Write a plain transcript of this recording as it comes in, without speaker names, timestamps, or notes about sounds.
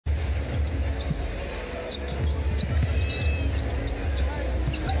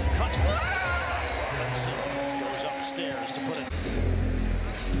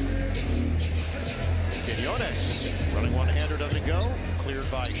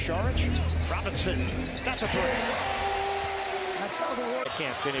Sharich. Robinson, that's a three. That's how the world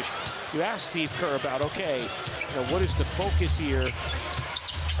can't finish. You asked Steve Kerr about, okay, what is the focus here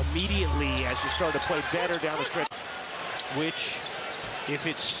immediately as you start to play better down the stretch, which, if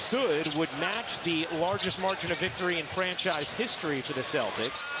it stood, would match the largest margin of victory in franchise history for the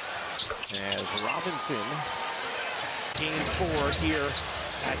Celtics. As Robinson game 4 here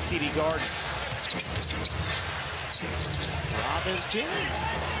at TD Garden. Robinson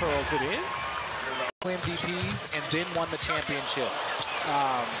curls it in. MVPs and then won the championship.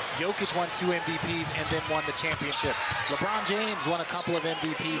 Jokic won 2 MVPs and then won the championship. LeBron James won a couple of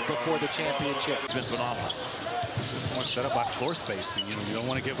MVPs before the championship. It's been phenomenal. More set up by floor spacing. You don't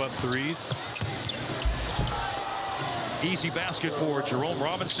want to give up threes. Easy basket for Jerome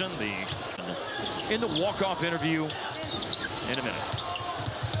Robinson. In the walk-off interview in a minute.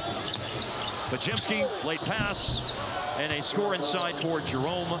 Pajemski, late pass, and a score inside for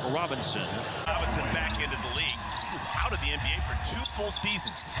Jerome Robinson. Robinson back into the league. He was out of the NBA for 2 full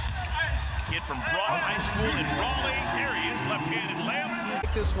seasons. Kid from Broad High School in Raleigh. There he is, left-handed layup.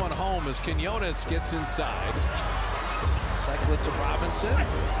 Take this one home as Quinones gets inside. Cycle it to Robinson.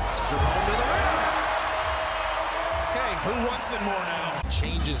 Jerome to the rim. Okay, who wants it more now?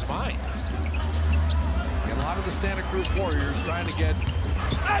 Change his mind. And a lot of the Santa Cruz Warriors trying to get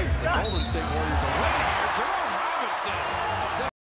the Golden State Warriors away. Jerome Robinson.